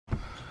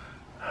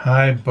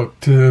Hi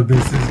BookTube,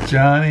 this is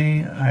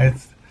Johnny. I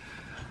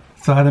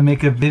thought I'd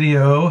make a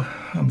video.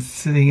 I'm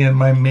sitting in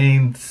my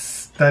main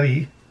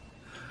study.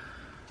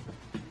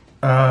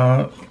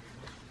 So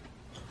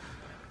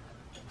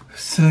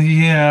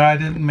yeah, I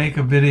didn't make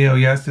a video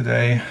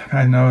yesterday.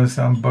 I noticed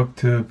on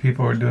BookTube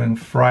people were doing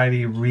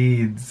Friday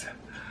reads.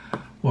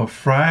 Well,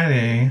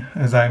 Friday,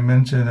 as I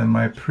mentioned in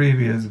my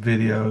previous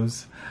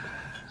videos,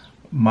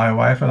 my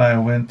wife and I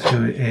went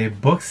to a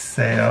book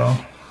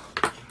sale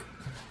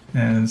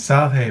in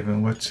South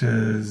Haven, which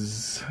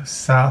is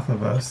south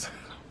of us,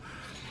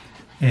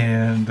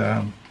 and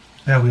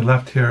yeah, we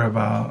left here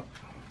about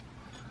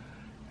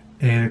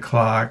 8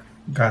 o'clock,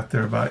 got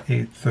there about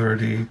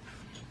 8:30,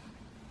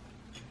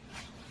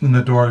 and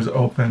the doors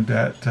opened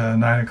at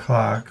 9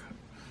 o'clock,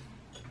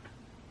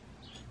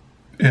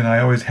 and I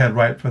always head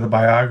right for the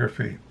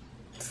biography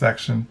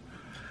section.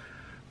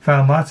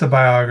 Found lots of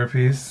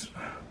biographies.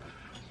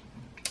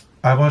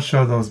 I won't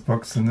show those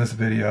books in this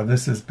video.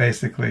 This is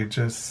basically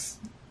just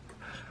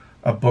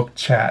a book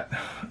chat,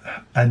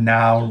 a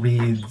now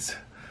reads,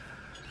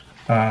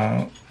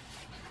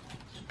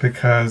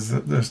 because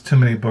there's too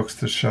many books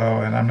to show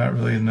and I'm not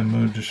really in the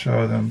mood to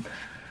show them.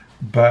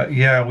 But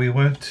yeah, we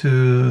went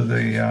to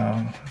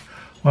the,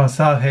 well,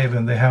 South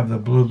Haven, they have the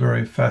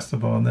Blueberry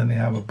Festival, and then they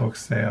have a book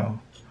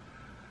sale.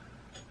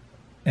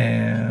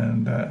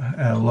 And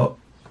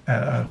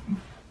at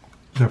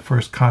their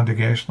First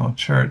Congregational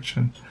Church.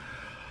 And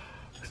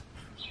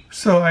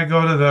so I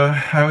go to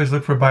I always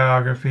look for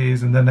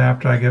biographies, and then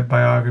after I get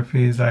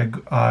biographies,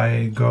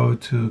 I go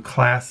to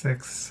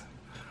classics,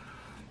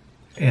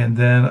 and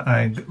then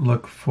I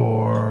look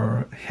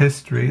for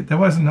history. There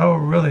wasn't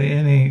really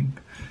any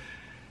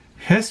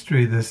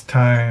history this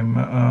time,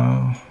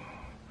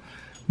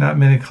 not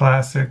many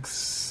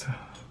classics,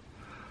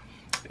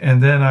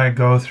 and then I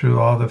go through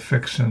all the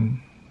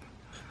fiction.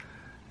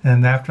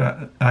 And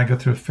after I go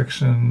through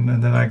fiction,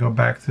 and then I go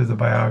back through the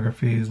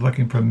biographies,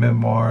 looking for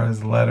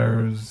memoirs,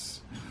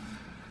 letters.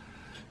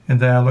 And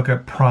then I look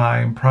at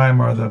Prime.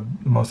 Prime are the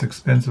most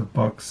expensive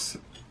books.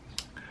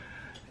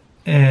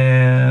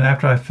 And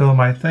after I fill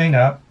my thing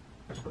up,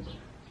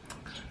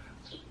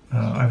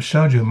 I've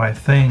showed you my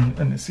thing.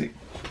 Let me see.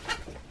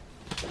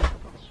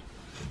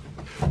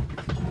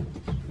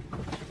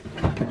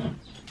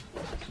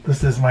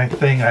 This is my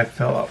thing I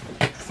fill up.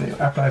 See,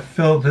 after I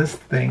fill this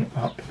thing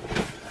up,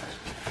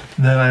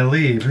 then I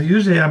leave.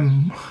 Usually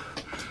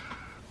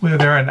we're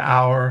there an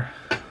hour.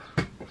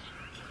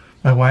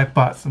 My wife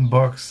bought some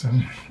books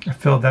and I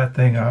filled that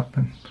thing up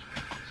and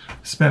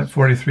spent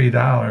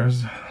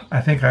 $43.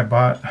 I think I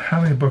bought, how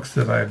many books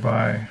did I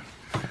buy?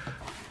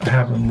 I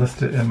have them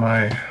listed in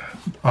my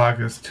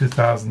August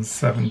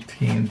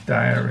 2017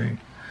 diary,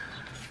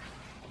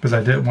 because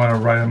I didn't want to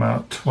write them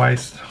out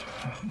twice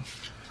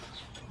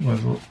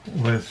with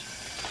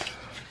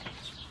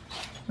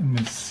let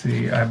me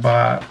see, I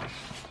bought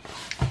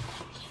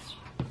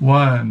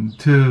 1,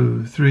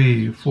 2,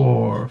 3,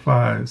 4,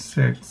 5,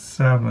 6,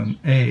 7,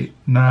 8,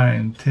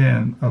 9,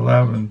 10,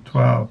 11,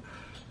 12,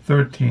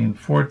 13,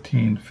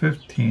 14,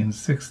 15,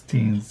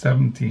 16,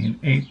 17,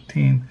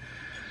 18,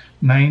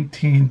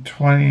 19,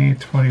 20,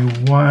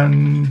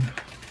 21,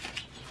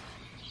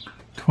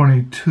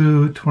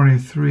 22,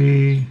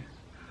 23,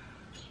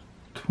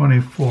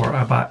 24.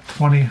 I bought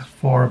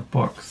 24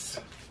 books.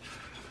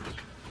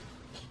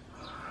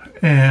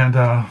 And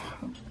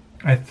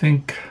I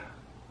think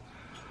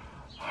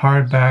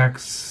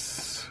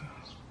hardbacks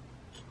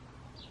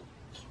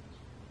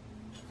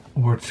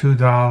were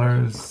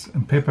 $2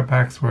 and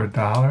paperbacks were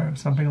 $1,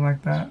 something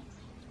like that.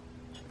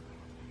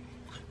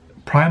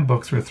 Prime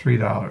books were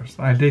 $3.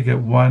 I did get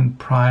one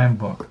Prime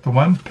book. The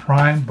one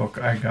Prime book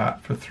I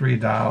got for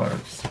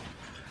 $3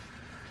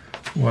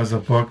 was a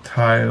book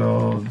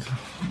titled,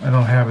 I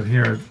don't have it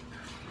here,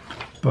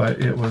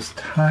 but it was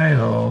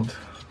titled,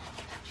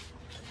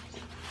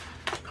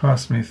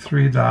 cost me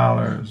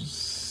 $3.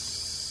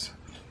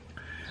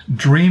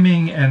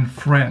 Dreaming in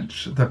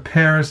French, The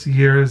Paris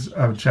Years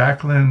of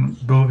Jacqueline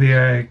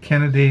Bouvier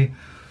Kennedy,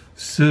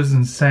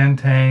 Susan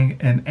Sontag,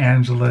 and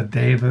Angela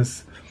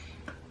Davis,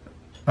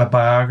 a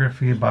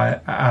biography by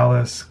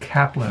Alice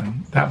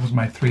Kaplan. That was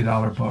my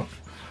 $3 book.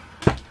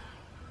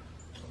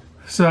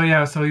 So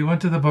yeah, so we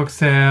went to the book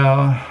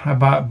sale, I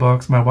bought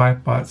books, my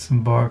wife bought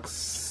some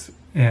books,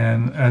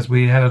 and as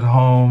we headed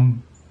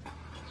home,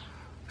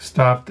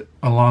 stopped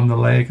along the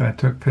lake and I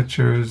took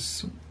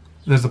pictures.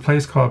 There's a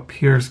place called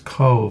Pierce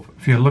Cove.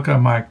 If you look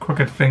on my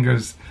Crooked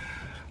Fingers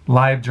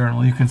live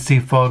journal, you can see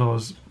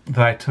photos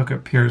that I took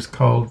at Pierce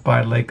Cove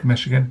by Lake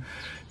Michigan.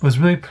 It was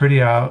really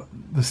pretty out.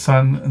 The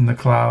sun and the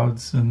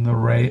clouds and the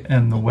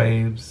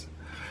waves.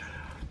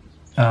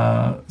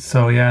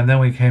 So yeah, and then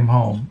we came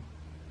home.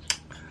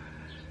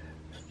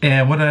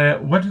 And what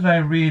did I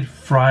read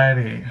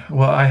Friday?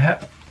 Well,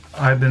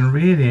 I've been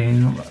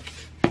reading.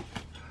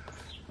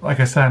 Like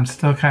I said, I'm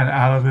still kind of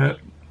out of it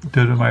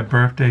due to my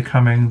birthday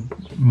coming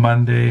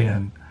Monday,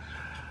 and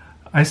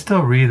I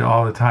still read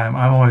all the time.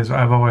 I'm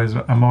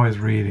always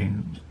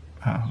reading,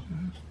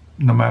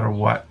 no matter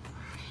what.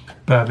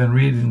 But I've been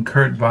reading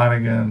Kurt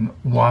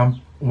Vonnegut,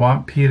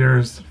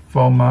 Wampeters,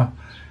 Foma,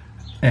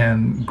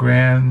 and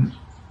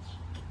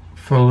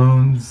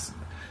Granfalloons.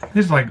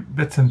 These are like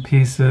bits and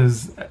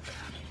pieces,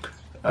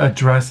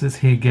 addresses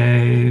he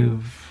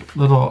gave,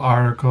 little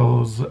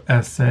articles,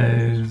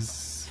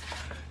 essays,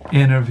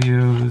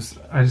 interviews.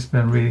 I've just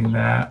been reading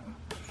that.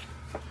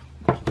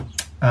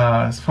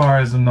 As far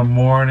as in the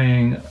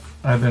morning,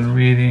 I've been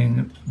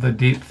reading The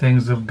Deep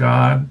Things of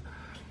God,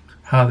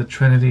 How the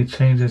Trinity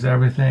Changes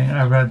Everything.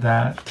 I read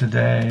that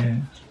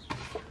today.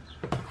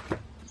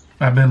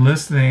 I've been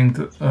listening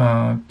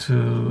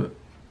to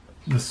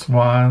the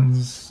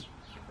Swans,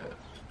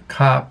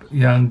 Cop,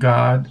 Young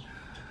God,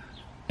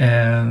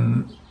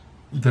 and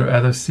their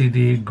other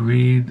CD,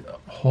 Greed,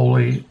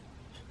 Holy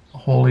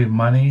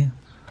Money.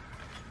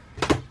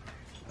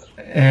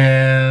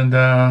 And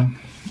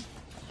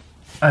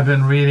I've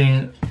been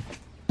reading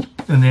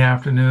in the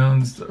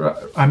afternoons.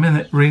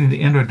 I'm reading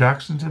the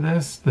introduction to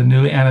this, the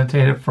new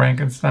annotated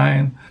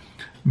Frankenstein,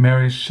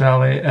 Mary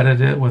Shelley,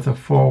 edited with a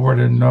foreword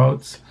and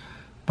notes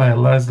by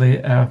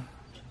Leslie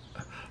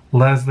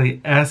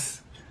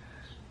S.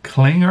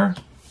 Klinger.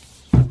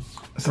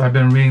 So I've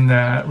been reading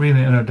that,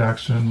 reading the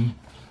introduction.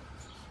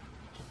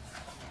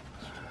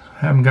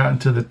 Haven't gotten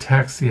to the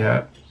text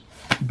yet,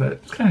 but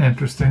it's kind of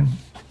interesting.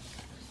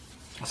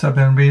 So I've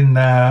been reading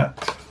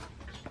that.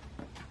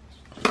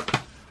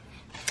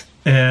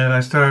 And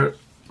I started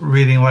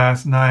reading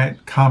last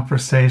night,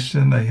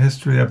 Conversation, A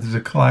History of the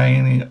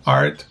Declining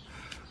Art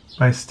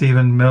by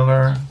Stephen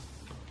Miller.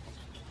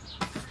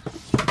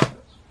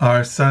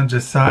 Our son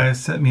Josiah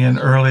sent me an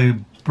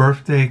early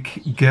birthday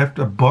gift,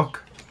 a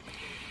book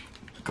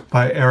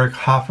by Eric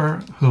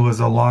Hoffer, who was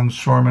a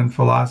longshoreman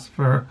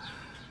philosopher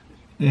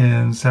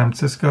in San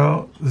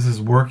Francisco. This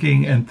is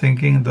Working and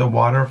Thinking the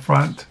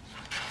Waterfront.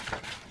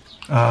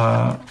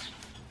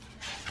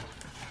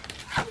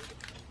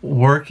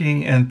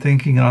 Working and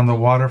Thinking on the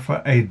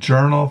Waterfront, a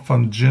journal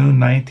from June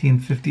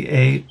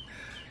 1958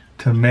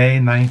 to May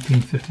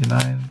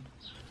 1959.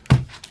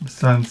 My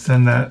son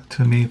sent that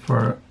to me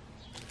for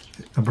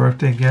a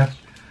birthday gift.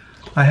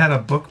 I had a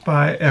book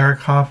by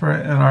Eric Hoffer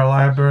in our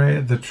library,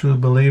 The True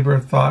Believer,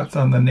 Thoughts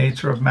on the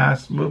Nature of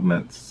Mass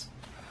Movements.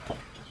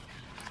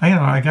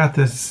 I got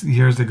this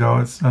years ago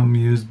at some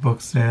used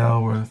book sale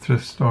or a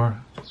thrift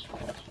store.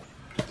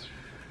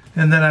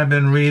 And then I've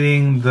been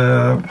reading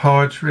the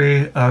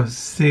poetry of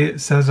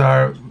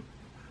Cesar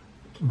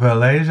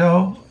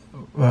Vallejo.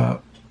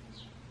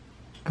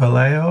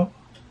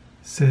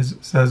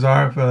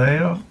 Cesar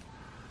Vallejo.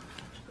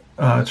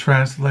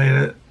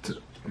 Translated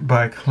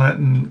by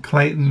Clayton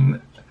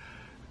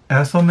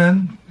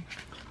Eshleman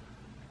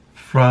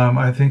from,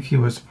 I think he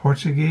was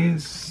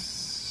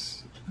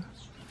Portuguese.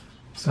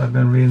 So I've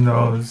been reading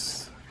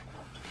those.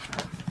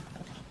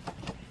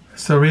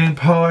 So reading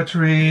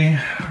poetry,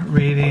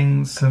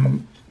 reading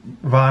some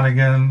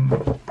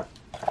Vonnegut,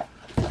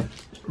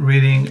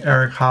 reading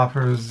Eric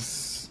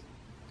Hoffer's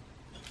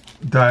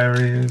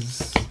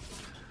diaries,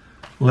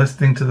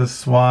 listening to the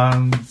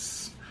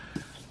Swans.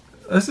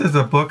 This is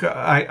a book,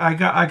 I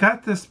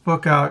got this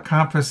book out,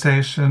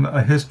 Conversation,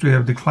 A History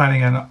of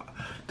Declining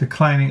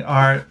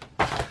Art,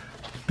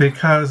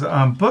 because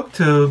on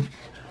BookTube,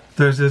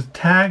 there's this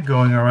tag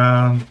going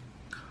around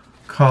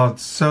called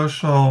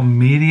social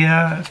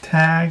media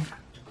tag,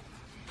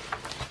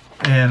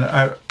 and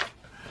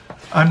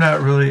I'm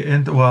not really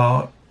into,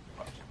 well,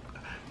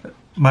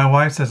 my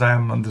wife says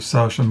I'm on the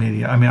social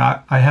media. I mean,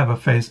 I have a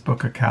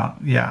Facebook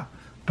account, yeah,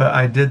 but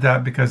I did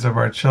that because of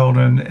our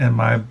children and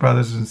my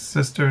brothers and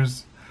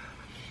sisters,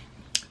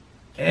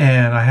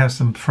 and I have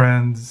some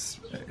friends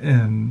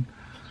and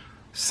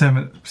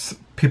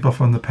people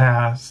from the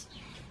past,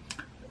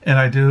 and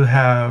I do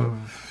have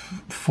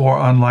 4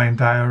 online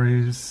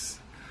diaries.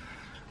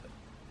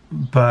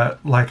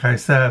 But like I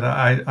said,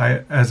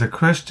 I as a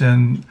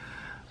Christian,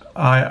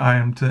 I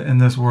am in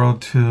this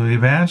world to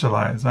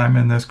evangelize. I'm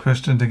in this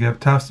Christian to give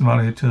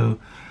testimony to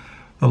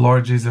the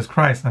Lord Jesus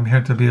Christ. I'm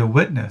here to be a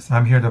witness.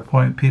 I'm here to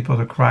point people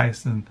to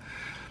Christ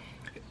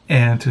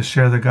and to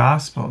share the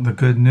gospel, the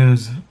good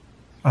news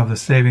of the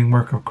saving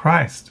work of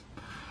Christ.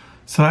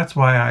 So that's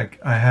why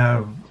I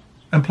have,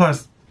 and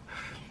plus,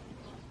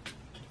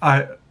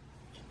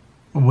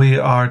 we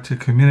are to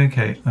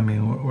communicate. I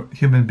mean, we're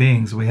human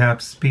beings. We have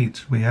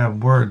speech. We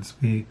have words.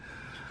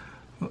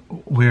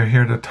 We're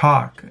here to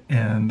talk.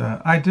 And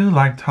I do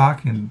like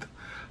talking,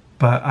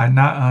 but I'm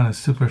not on a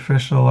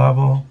superficial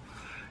level.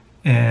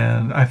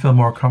 And I feel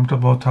more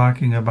comfortable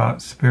talking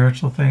about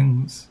spiritual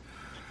things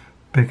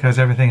because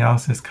everything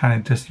else is kind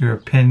of just your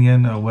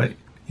opinion or what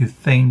you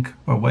think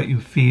or what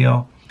you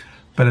feel.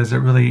 But is it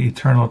really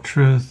eternal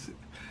truth?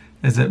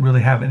 Does it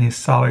really have any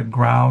solid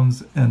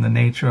grounds in the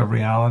nature of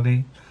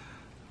reality?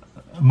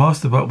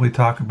 Most of what we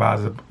talk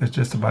about is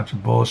just a bunch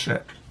of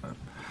bullshit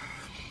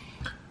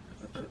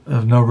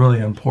of no really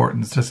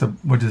importance.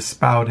 We're just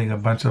spouting a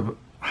bunch of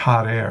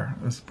hot air,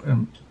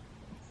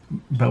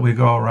 but we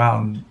go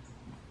around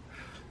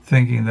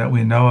thinking that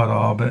we know it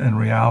all, but in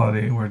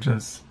reality we're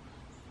just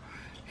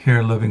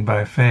here living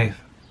by faith.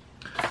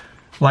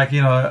 Like,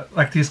 you know,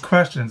 like these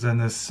questions in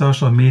this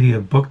social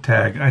media book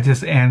tag, I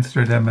just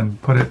answered them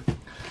and put it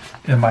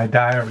in my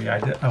diary.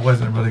 I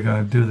wasn't really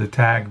going to do the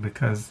tag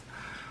because,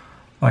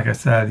 like I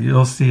said,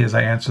 you'll see as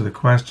I answer the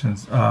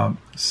questions.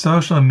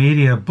 Social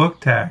media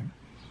book tag.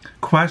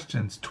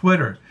 Questions.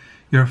 Twitter.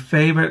 Your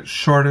favorite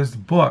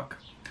shortest book.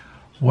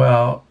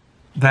 Well,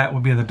 that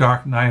would be The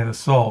Dark Night of the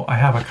Soul. I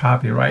have a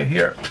copy right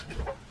here.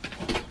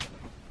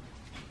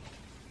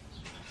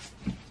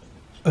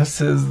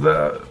 This is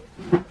the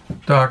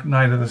Dark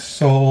Night of the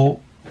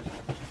Soul.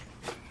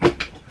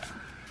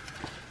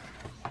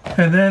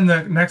 And then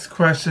the next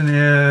question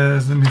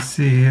is, let me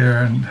see here,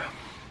 and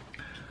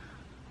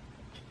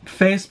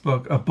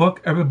Facebook, a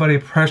book everybody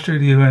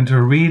pressured you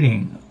into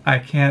reading.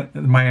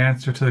 My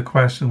answer to the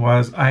question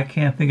was, I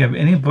can't think of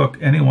any book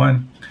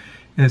anyone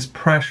is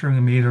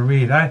pressuring me to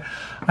read.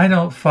 I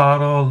don't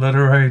follow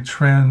literary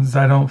trends.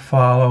 I don't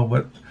follow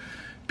what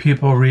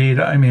people read.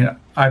 I mean,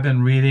 I've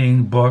been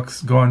reading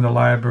books, going to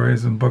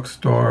libraries and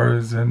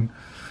bookstores and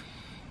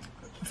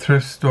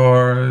thrift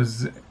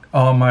stores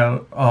all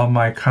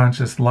my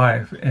conscious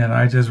life, and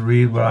I just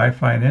read what I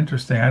find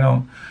interesting. I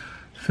don't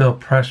feel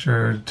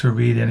pressured to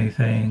read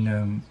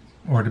anything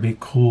or to be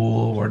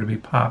cool or to be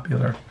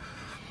popular.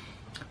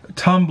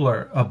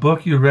 Tumblr, a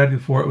book you read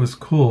before it was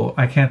cool.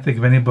 I can't think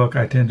of any book.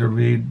 I tend to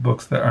read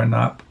books that are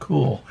not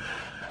cool.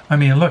 I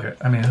mean, look at,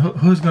 I mean,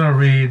 who's going to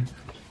read,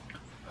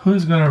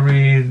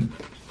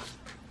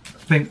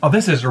 think, oh,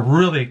 this is a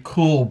really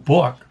cool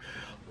book.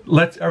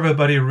 Let's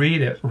everybody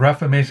read it.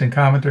 Reformation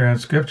Commentary on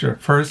Scripture,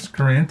 1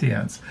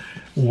 Corinthians.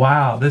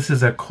 Wow, this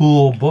is a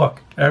cool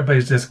book.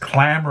 Everybody's just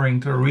clamoring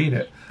to read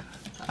it.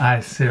 I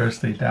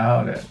seriously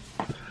doubt it.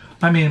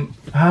 I mean,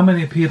 how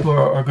many people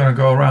are going to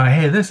go around,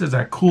 hey, this is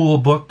a cool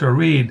book to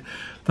read,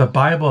 the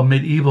Bible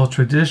Medieval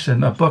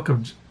Tradition, a book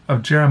of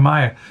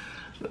Jeremiah,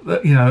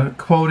 you know,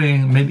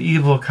 quoting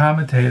medieval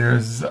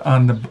commentators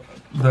on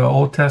the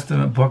Old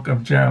Testament book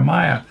of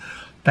Jeremiah.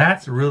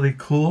 That's really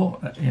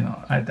cool. You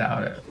know, I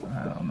doubt it.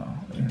 I don't know.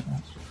 You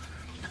know.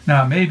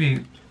 Now,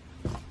 maybe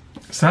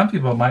some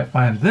people might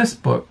find this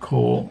book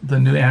cool, the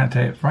new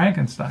Annotated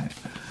Frankenstein,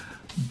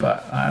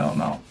 but I don't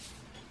know.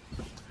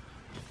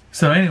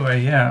 So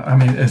anyway, yeah, I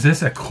mean, is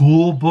this a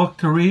cool book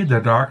to read?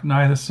 The Dark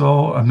Night of the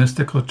Soul, a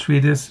mystical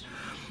treatise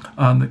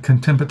on the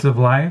contemplative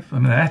life. I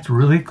mean, that's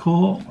really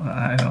cool.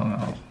 I don't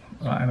know.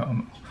 I don't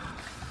know.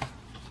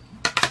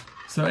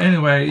 So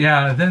anyway,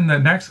 yeah, then the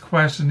next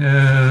question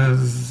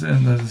is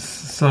in the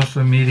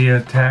social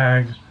media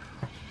tag.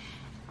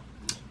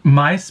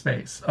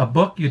 Myspace, a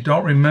book you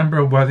don't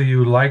remember whether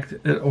you liked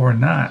it or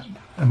not.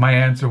 And my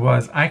answer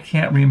was, I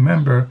can't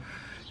remember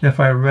if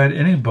I read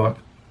any book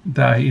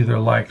that I either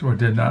liked or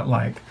did not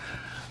like.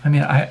 I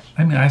mean,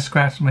 I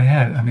scratched my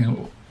head. I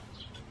mean,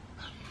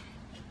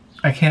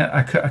 I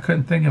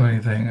couldn't think of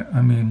anything.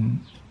 I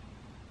mean,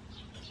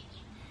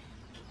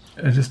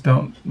 I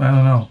don't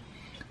know.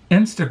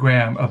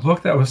 Instagram, a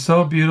book that was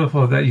so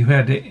beautiful that you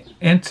had to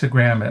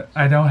Instagram it.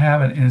 I don't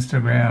have an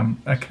Instagram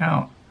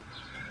account.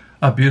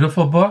 A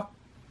beautiful book?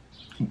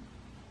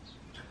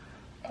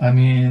 I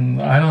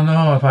mean, I don't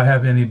know if I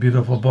have any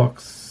beautiful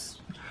books.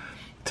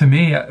 To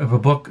me,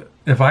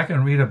 if I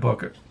can read a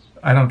book,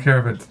 I don't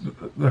care if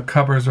the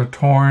covers are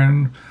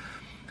torn.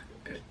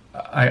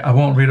 I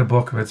won't read a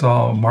book if it's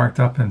all marked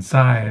up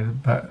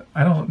inside, but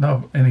I don't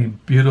know any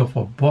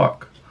beautiful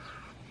book.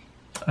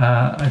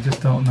 I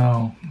just don't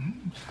know.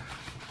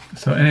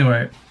 So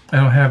anyway, I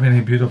don't have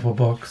any beautiful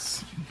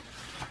books.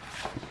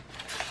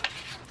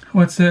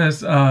 What's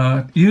this?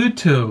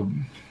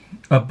 YouTube,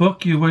 a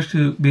book you wish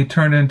to be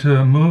turned into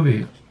a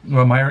movie.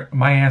 Well,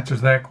 my answer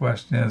to that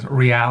question is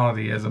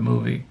reality as a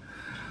movie.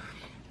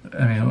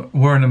 I mean,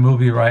 we're in a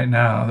movie right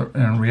now,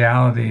 and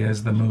reality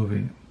is the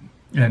movie.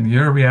 And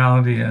your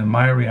reality and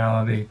my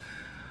reality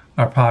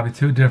are probably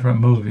two different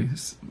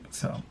movies.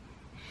 So,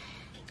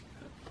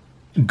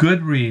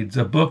 Goodreads,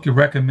 a book you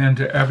recommend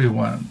to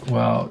everyone.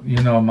 Well,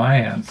 you know my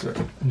answer.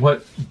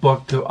 What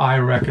book do I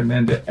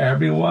recommend to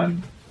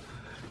everyone?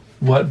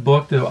 What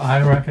book do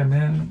I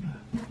recommend?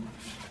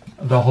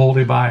 The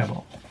Holy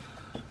Bible.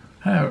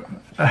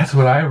 That's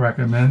what I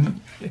recommend.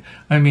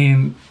 I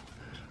mean,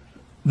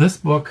 this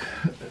book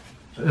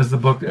is the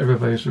book that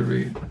everybody should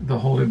read, the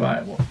Holy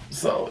Bible.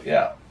 So,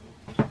 yeah.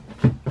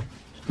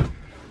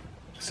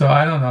 So,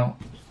 I don't know.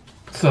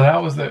 So,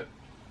 that was the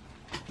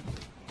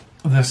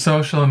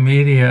social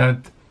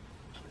media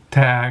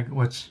tag,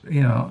 which,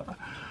 you know,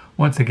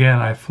 once again,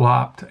 I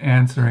flopped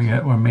answering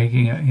it or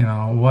making it, you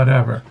know,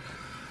 whatever.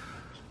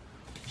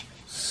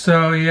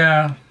 So,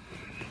 yeah.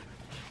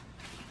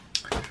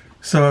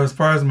 So, as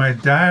far as my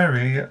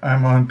diary,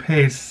 I'm on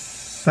page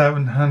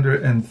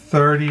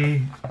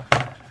 730.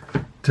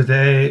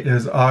 Today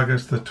is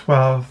August the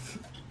 12th,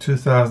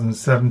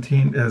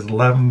 2017. It is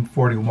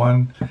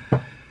 11:41.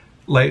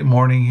 Late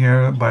morning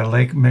here by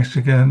Lake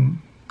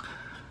Michigan.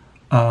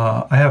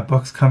 I have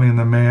books coming in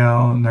the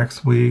mail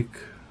next week.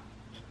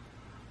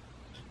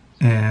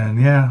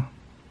 And yeah,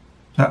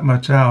 not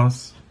much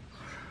else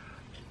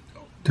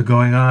to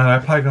going on.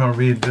 I'm probably going to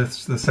read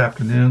this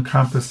afternoon.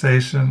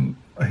 Conversation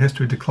a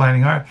history of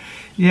declining art.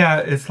 Yeah,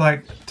 it's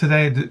like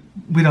today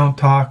we don't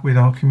talk, we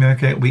don't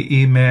communicate, we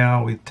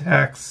email, we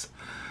text,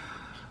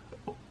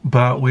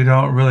 but we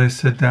don't really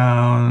sit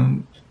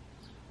down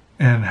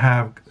and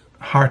have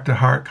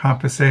heart-to-heart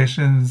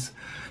conversations,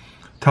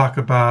 talk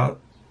about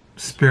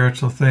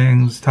spiritual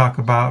things, talk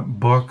about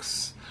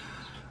books.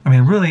 I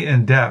mean, really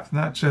in depth,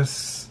 not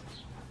just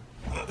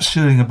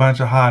shooting a bunch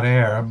of hot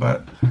air,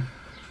 but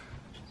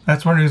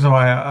that's one reason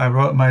why I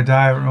wrote my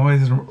diary.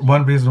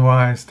 One reason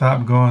why I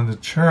stopped going to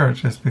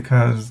church is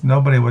because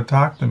nobody would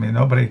talk to me.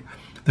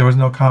 There was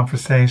no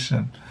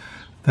conversation.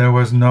 There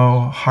was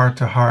no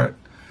heart-to-heart,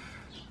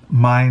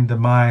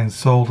 mind-to-mind,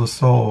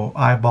 soul-to-soul,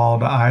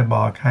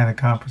 eyeball-to-eyeball kind of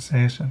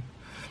conversation.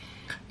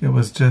 It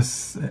was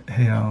just,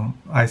 you know,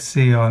 I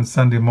see you on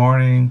Sunday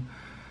morning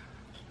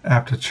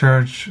after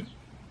church,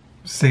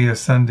 see you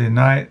Sunday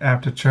night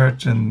after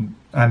church, and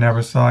I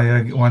never saw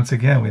you once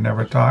again. We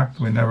never talked.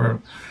 We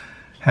never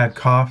had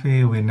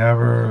coffee. We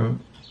never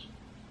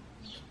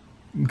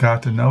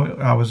got to know it.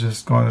 I was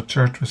just going to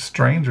church with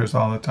strangers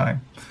all the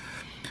time.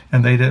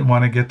 And they didn't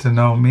want to get to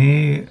know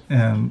me,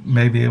 and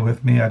maybe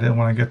with me, I didn't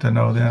want to get to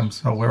know them.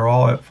 So we're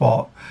all at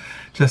fault.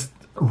 Just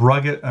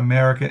rugged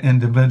American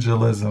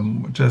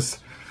individualism. Just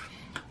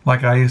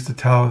like I used to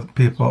tell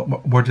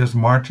people, we're just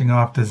marching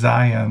off to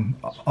Zion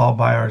all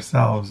by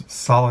ourselves,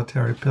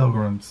 solitary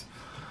pilgrims,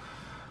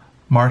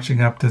 marching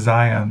up to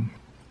Zion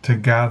to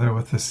gather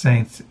with the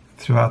saints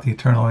throughout the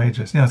eternal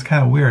ages. You know, it's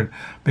kind of weird,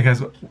 because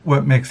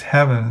what makes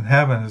heaven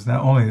is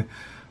not only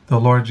the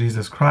Lord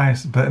Jesus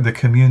Christ, but the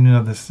communion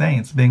of the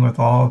saints, being with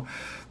all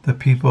the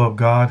people of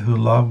God who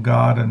love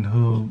God and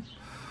who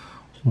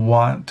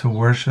want to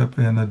worship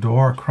and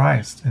adore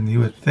Christ. And you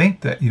would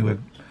think that you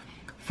would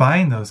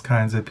find those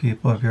kinds of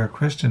people if you're a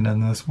Christian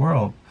in this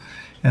world,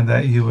 and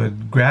that you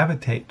would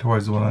gravitate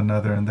towards one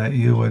another, and that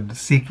you would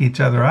seek each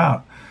other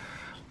out.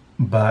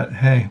 But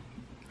hey,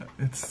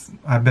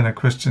 I've been a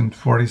Christian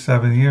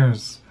 47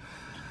 years.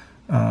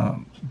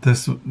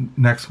 This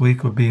next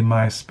week would be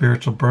my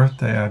spiritual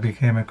birthday. I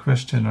became a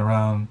Christian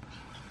around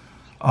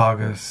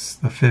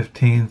August the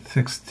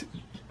 15th,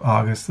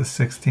 August the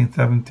 16th,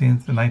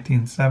 17th,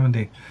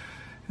 1970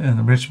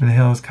 in Richmond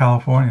Hills,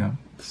 California.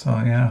 So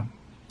yeah.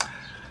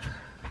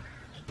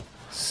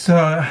 So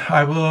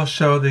I will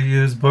show the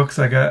used books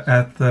I got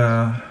at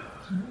the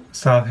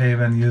South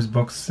Haven used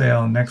book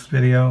sale next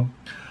video.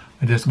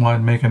 I just wanted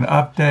to make an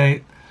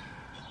update.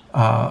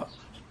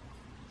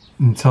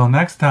 Until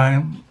next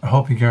time, I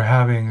hope you're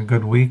having a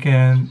good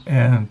weekend,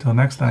 and until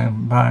next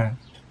time, bye.